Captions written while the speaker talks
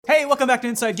Hey, welcome back to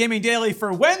Inside Gaming Daily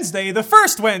for Wednesday, the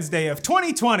first Wednesday of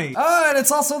 2020. And it's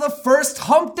also the first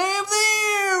hump day of the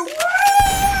year!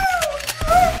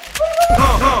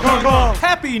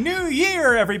 Happy New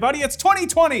Year, everybody. It's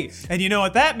 2020. And you know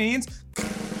what that means?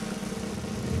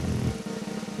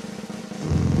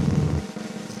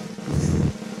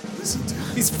 Listen to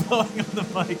it. He's blowing on the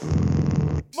mic.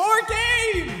 More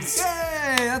games!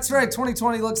 Yay! That's right,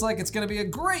 2020 looks like it's gonna be a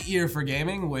great year for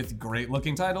gaming with great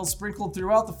looking titles sprinkled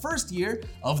throughout the first year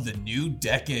of the new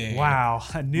decade. Wow,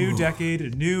 a new decade, a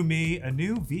new me, a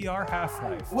new VR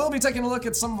Half-Life. We'll be taking a look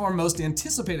at some of our most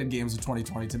anticipated games of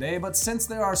 2020 today, but since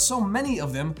there are so many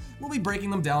of them, we'll be breaking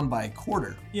them down by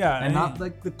quarter. Yeah, And not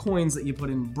like the coins that you put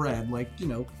in bread, like, you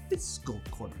know, fiscal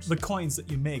quarters. the coins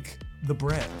that you make the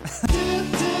bread.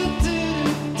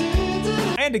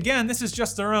 And again, this is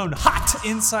just our own hot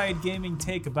inside gaming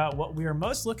take about what we are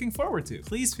most looking forward to.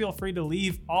 Please feel free to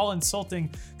leave all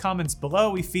insulting comments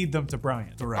below. We feed them to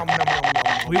Brian. Correct.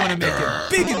 We want to make it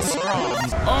big and strong.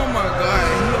 Oh my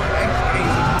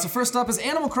god. So first up is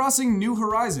Animal Crossing New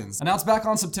Horizons. Announced back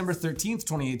on September 13th,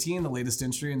 2018, the latest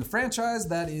entry in the franchise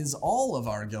that is all of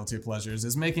our guilty pleasures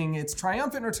is making its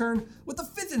triumphant return with the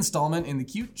 5th installment in the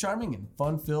cute, charming, and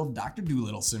fun-filled Dr.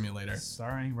 Dolittle simulator.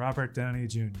 Starring Robert Downey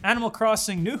Jr. Animal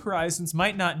Crossing New Horizons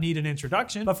might not need an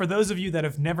introduction, but for those of you that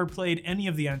have never played any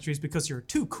of the entries because you're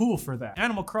too cool for that,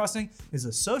 Animal Crossing is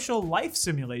a social life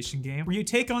simulation game where you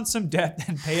take on some debt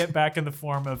and pay it back in the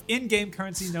form of in-game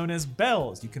currency known as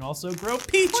bells. You can also grow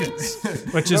peaches,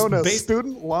 which is known as based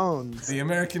student loans. The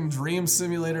American Dream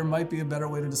Simulator might be a better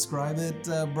way to describe it.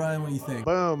 Brian, what do you think?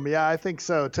 Boom, yeah, I think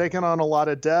so. Taking on a lot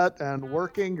of debt and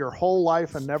working your whole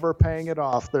life and never paying it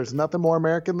off. There's nothing more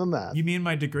American than that. You mean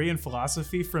my degree in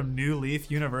philosophy from New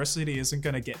Leaf University isn't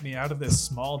gonna get me out of this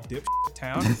small dip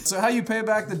town? So how you pay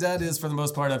back the debt is for the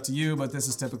most part up to you, but this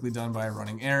is typically done by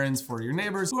running errands for your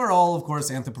neighbors, who are all, of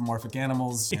course, anthropomorphic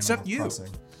animals. Except Animal you.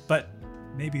 Crossing. But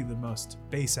maybe the most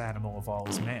base animal of all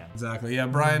is man. Exactly. Yeah,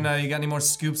 Brian, you got any more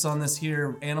scoops on this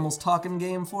here animals talking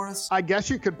game for us? I guess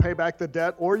you could pay back the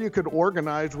debt, or you could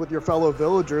organize with your fellow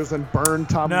villagers and burn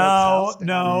Tom Nook's house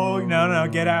down. No,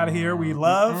 get out of here. We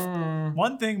love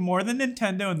one thing more than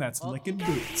Nintendo, and that's licking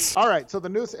boots. All right, so the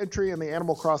newest entry in the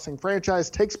Animal Crossing franchise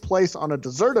takes place on a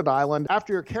deserted island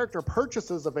after your character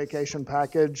purchases a vacation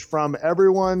package from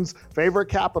everyone's favorite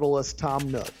capitalist, Tom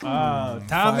Nook. Oh,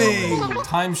 Tommy!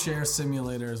 Timeshare simulator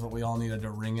is what we all needed to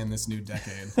ring in this new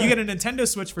decade. You get a Nintendo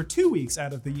Switch for 2 weeks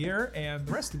out of the year, and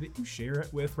the rest of it you share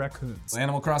it with raccoons.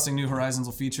 Animal Crossing New Horizons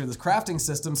will feature this crafting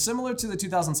system similar to the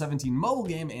 2017 mobile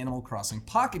game Animal Crossing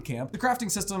Pocket Camp. The crafting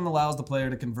system allows the player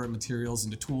to convert materials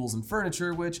into tools and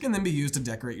furniture, which can then be used to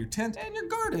decorate your tent and your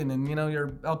garden and, you know,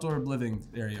 your outdoor living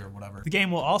area or whatever. The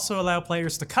game will also allow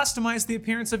players to customize the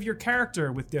appearance of your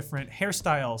character with different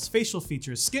hairstyles, facial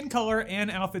features, skin color,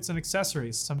 and outfits and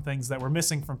accessories, some things that were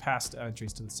missing from past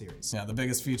entries to the series. Yeah, the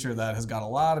biggest feature that has got a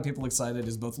lot of people excited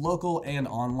is both local and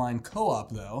online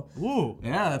co-op, though. Ooh.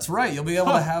 Yeah, that's right. You'll be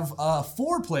able to have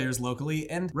 4 players locally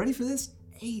and, ready for this?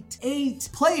 8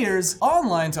 players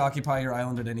online to occupy your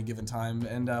island at any given time.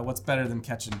 And what's better than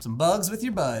catching some bugs with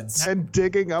your buds? And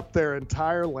digging up their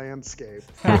entire landscape.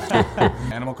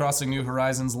 Animal Crossing New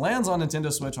Horizons lands on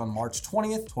Nintendo Switch on March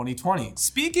 20th, 2020.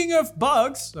 Speaking of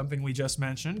bugs, something we just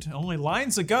mentioned, only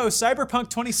lines ago,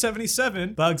 Cyberpunk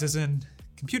 2077, bugs as in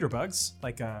computer bugs,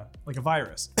 like a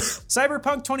virus.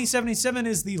 Cyberpunk 2077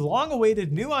 is the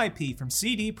long-awaited new IP from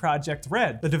CD Projekt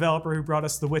Red, the developer who brought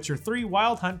us The Witcher 3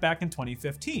 Wild Hunt back in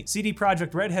 2015. CD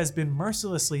Projekt Red has been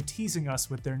mercilessly teasing us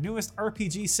with their newest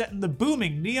RPG set in the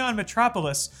booming neon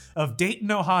metropolis of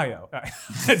Dayton, Ohio. I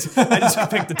just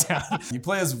picked the town. You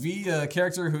play as V, a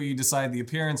character who you decide the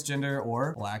appearance, gender,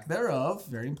 or lack thereof,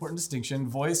 very important distinction,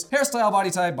 voice, hairstyle,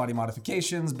 body type, body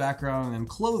modifications, background, and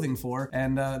clothing for,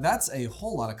 and that's a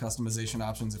whole lot of customization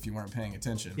options if you weren't paying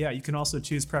attention. Yeah, you can also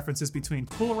choose preferences between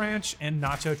Cool Ranch and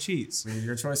Nacho Cheese.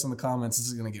 Your choice in the comments, this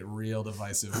is gonna get real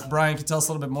divisive. Brian, can you tell us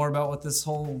a little bit more about what this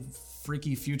whole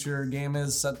freaky future game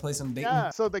is set place in Dayton? Yeah,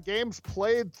 so the game's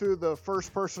played through the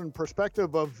first-person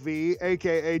perspective of V,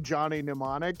 aka Johnny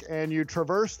Mnemonic, and you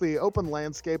traverse the open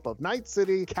landscape of Night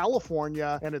City,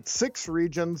 California, and its 6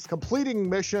 regions, completing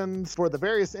missions for the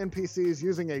various NPCs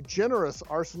using a generous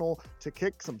arsenal to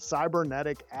kick some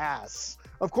cybernetic ass.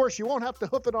 Of course, you won't have to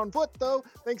hoof it on foot, though,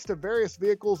 thanks thanks to various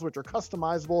vehicles which are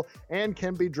customizable and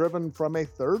can be driven from a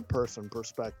third-person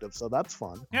perspective, so that's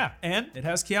fun. Yeah, and it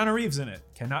has Keanu Reeves in it.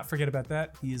 Cannot forget about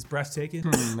that. He is breathtaking.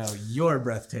 No, you're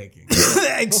breathtaking.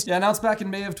 Thanks. Yeah, announced back in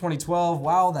May of 2012.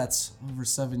 Wow, that's over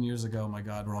 7 years ago. My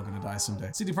God, we're all gonna die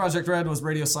someday. CD Projekt Red was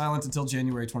radio silent until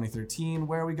January 2013,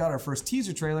 where we got our first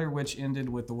teaser trailer, which ended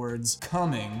with the words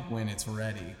 "coming when it's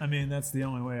ready." I mean, that's the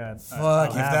only way Fuck,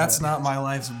 if that's not my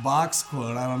life's box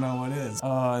quote, I don't know what is.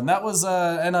 And that was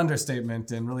an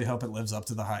understatement, and really hope it lives up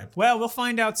to the hype. Well, we'll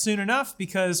find out soon enough,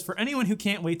 because for anyone who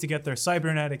can't wait to get their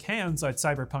cybernetic hands on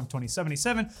Cyberpunk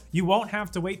 2077, you won't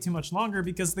have to wait too much longer,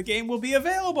 because the game will be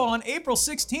available on April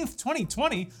 16th,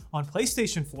 2020 on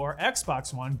PlayStation 4,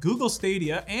 Xbox One, Google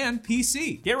Stadia, and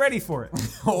PC. Get ready for it.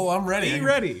 Oh, I'm ready. Be I can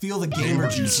ready. Feel the gamer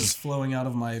juices flowing out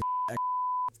of my.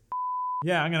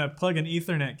 Yeah, I'm gonna plug an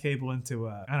Ethernet cable into,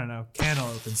 I don't know,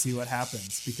 Cantaloupe and see what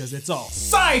happens, because it's all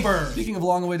cyber! Speaking of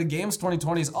long-awaited games,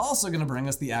 2020 is also going to bring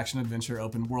us the action-adventure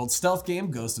open-world stealth game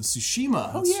Ghost of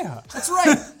Tsushima. Oh yeah. That's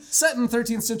right! Set in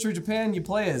 13th century Japan, you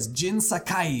play as Jin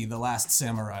Sakai, the last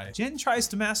samurai. Jin tries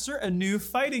to master a new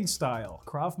fighting style,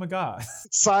 Krav Maga.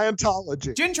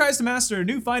 Scientology. Jin tries to master a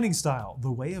new fighting style,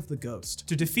 the Way of the Ghost,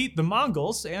 to defeat the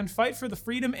Mongols and fight for the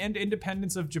freedom and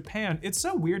independence of Japan. It's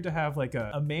so weird to have like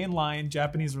a mainline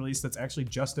Japanese release that's actually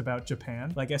just about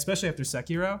Japan, like especially after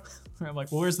Sekiro. I'm like,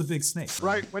 well, where's the big snake?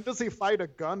 Right, when does he fight a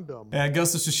Gundam? Yeah,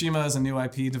 Ghost of Tsushima is a new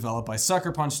IP developed by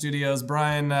Sucker Punch Studios.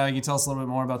 Brian, can you tell us a little bit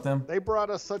more about them? They brought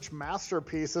us such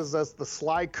masterpieces as the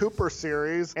Sly Cooper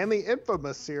series and the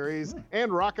Infamous series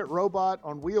and Rocket Robot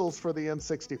on Wheels for the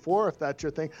N64, if that's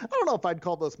your thing. I don't know if I'd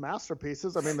call those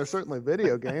masterpieces. I mean, they're certainly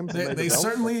video games. and They developed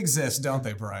certainly them. exist, don't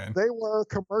they, Brian? They were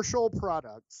commercial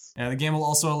products. Yeah, the game will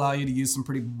also allow you to use some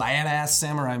pretty badass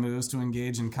samurai moves to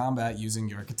engage in combat using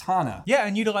your katana. Yeah,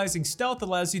 and utilizing stealth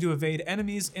allows you to evade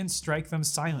enemies and strike them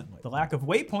silently. The lack of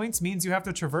waypoints means you have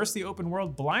to traverse the open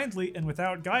world blindly and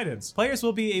without guidance. Players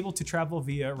will be able to travel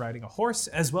via riding a horse,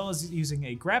 as well as using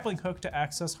a grappling hook to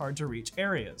access hard-to-reach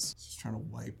areas. Just trying to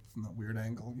wipe from that weird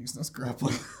angle using this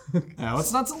grappling. Yeah,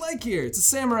 what's not to like here? It's a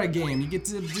samurai game. You get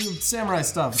to do samurai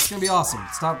stuff. It's gonna be awesome.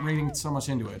 Stop reading so much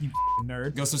into it. You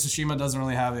nerd. Ghost of Tsushima doesn't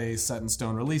really have a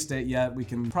set-in-stone release date yet. We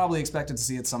can probably expect it to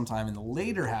see it sometime in the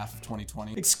later half of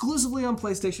 2020, exclusively on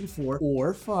PlayStation 4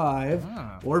 or 5,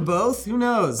 or both. Who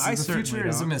knows? I The certainly future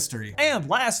is a don't. mystery. And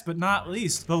last but not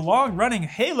least, the long-running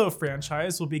Halo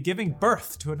franchise will be giving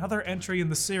birth to another entry in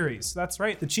the series. That's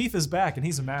right, the Chief is back and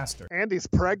he's a master. And he's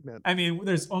pregnant. I mean,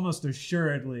 there's almost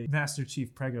assuredly Master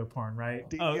Chief prego porn, right?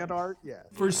 Deviant art, yeah.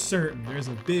 For certain, there's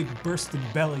a big bursting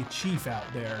belly chief out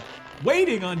there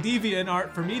waiting on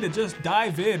DeviantArt for me to just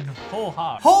dive in whole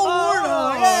hog. Whole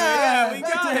Wardo! Yeah, we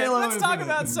Back to got it. Halo Let's talk Infinite.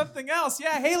 about something else.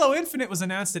 Yeah, Halo Infinite was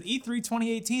announced at E3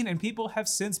 2018, and people have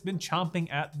since been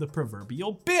chomping at the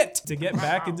proverbial bit to get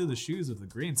back into the shoes of the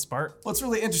Green Spark. What's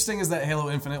really interesting is that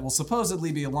Halo Infinite will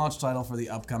supposedly be a launch title for the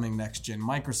upcoming next-gen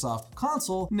Microsoft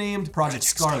console named Project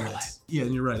Scarlet. Yeah,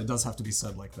 and you're right, it does have to be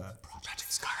said like that.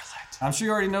 Project Scarlet. I'm sure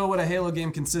you already know what a Halo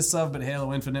game consists of, but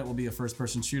Halo Infinite will be a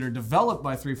first-person shooter developed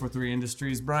by 343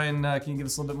 Industries. Brian, can you give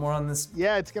us a little bit more on this?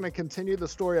 Yeah, it's going to continue the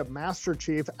story of Master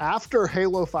Chief after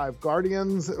Halo 5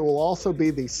 Guardians. It will also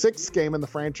be the 6th game in the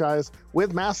franchise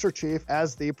with Master Chief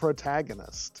as the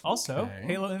protagonist. Also, Okay.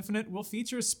 Halo Infinite will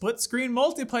feature split-screen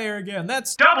multiplayer again.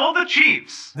 That's double the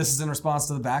Chiefs. This is in response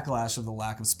to the backlash of the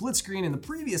lack of split screen in the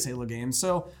previous Halo games,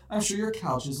 so I'm sure your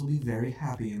couches will be very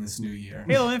happy in this new year.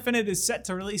 Halo Infinite is set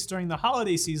to release during the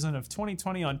holiday season of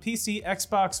 2020 on PC,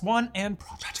 Xbox One, and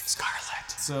Project Scarlet.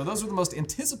 So those are the most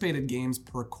anticipated games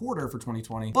per quarter for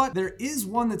 2020. But there is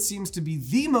one that seems to be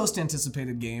the most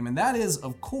anticipated game, and that is,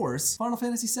 of course, Final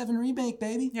Fantasy VII Remake,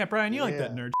 baby. Yeah, Brian, you like Yeah.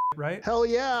 that nerd, right? Hell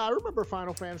yeah, I remember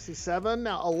Final Fantasy VII.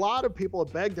 Now, a lot of people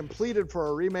have begged and pleaded for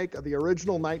a remake of the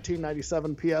original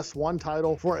 1997 PS1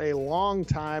 title for a long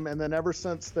time, and then ever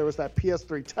since there was that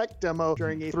PS3 tech demo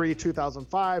during E3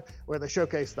 2005, where they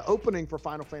showcased the opening for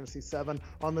Final Fantasy VII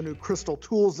on the new Crystal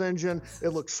Tools engine. It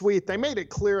looked sweet. They made it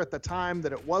clear at the time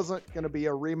that it wasn't going to be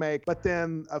a remake, but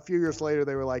then a few years later,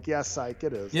 they were like, yes, psych,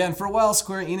 it is. Yeah, and for a while,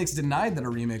 Square Enix denied that a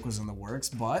remake was in the works,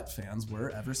 but fans were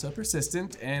ever so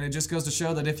persistent, and it just goes to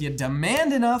show that if you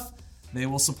demand enough, they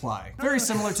will supply. Very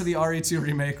similar to the RE2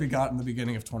 remake we got in the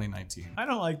beginning of 2019. I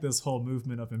don't like this whole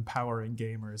movement of empowering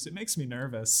gamers. It makes me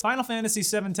nervous. Final Fantasy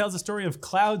VII tells the story of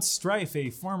Cloud Strife, a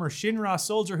former Shinra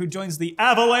soldier who joins the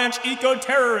Avalanche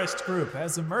Eco-Terrorist Group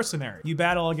as a mercenary. You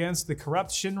battle against the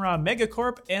corrupt Shinra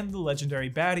Megacorp and the legendary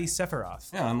baddie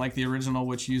Sephiroth. Yeah, unlike the original,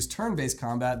 which used turn-based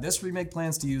combat, this remake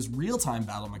plans to use real-time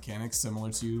battle mechanics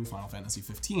similar to Final Fantasy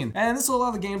 15. And this will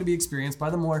allow the game to be experienced by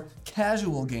the more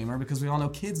casual gamer, because we all know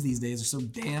kids these days are so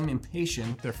damn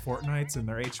impatient. Their Fortnites and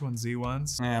their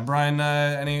H1Z1s. Yeah, Brian,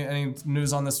 any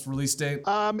news on this release date?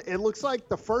 It looks like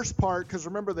the first part, because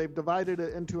remember they've divided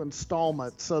it into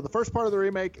installments. So the first part of the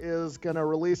remake is going to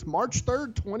release March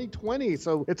 3rd, 2020.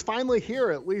 So it's finally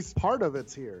here. At least part of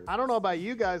it's here. I don't know about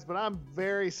you guys, but I'm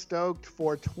very stoked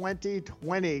for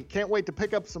 2020. Can't wait to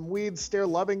pick up some weeds, stare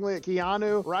lovingly at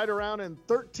Keanu, ride around in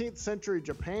 13th century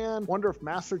Japan, wonder if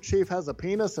Master Chief has a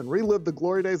penis, and relive the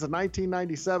glory days of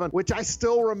 1997, which I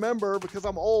still remember because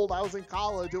I'm old. I was in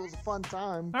college. It was a fun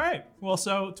time. All right. Well,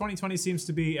 so 2020 seems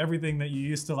to be everything that you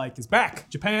used to like is back.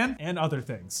 Japan and other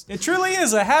things. It truly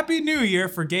is a happy new year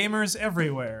for gamers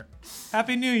everywhere.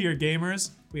 Happy New Year,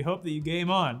 gamers. We hope that you game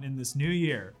on in this new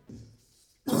year.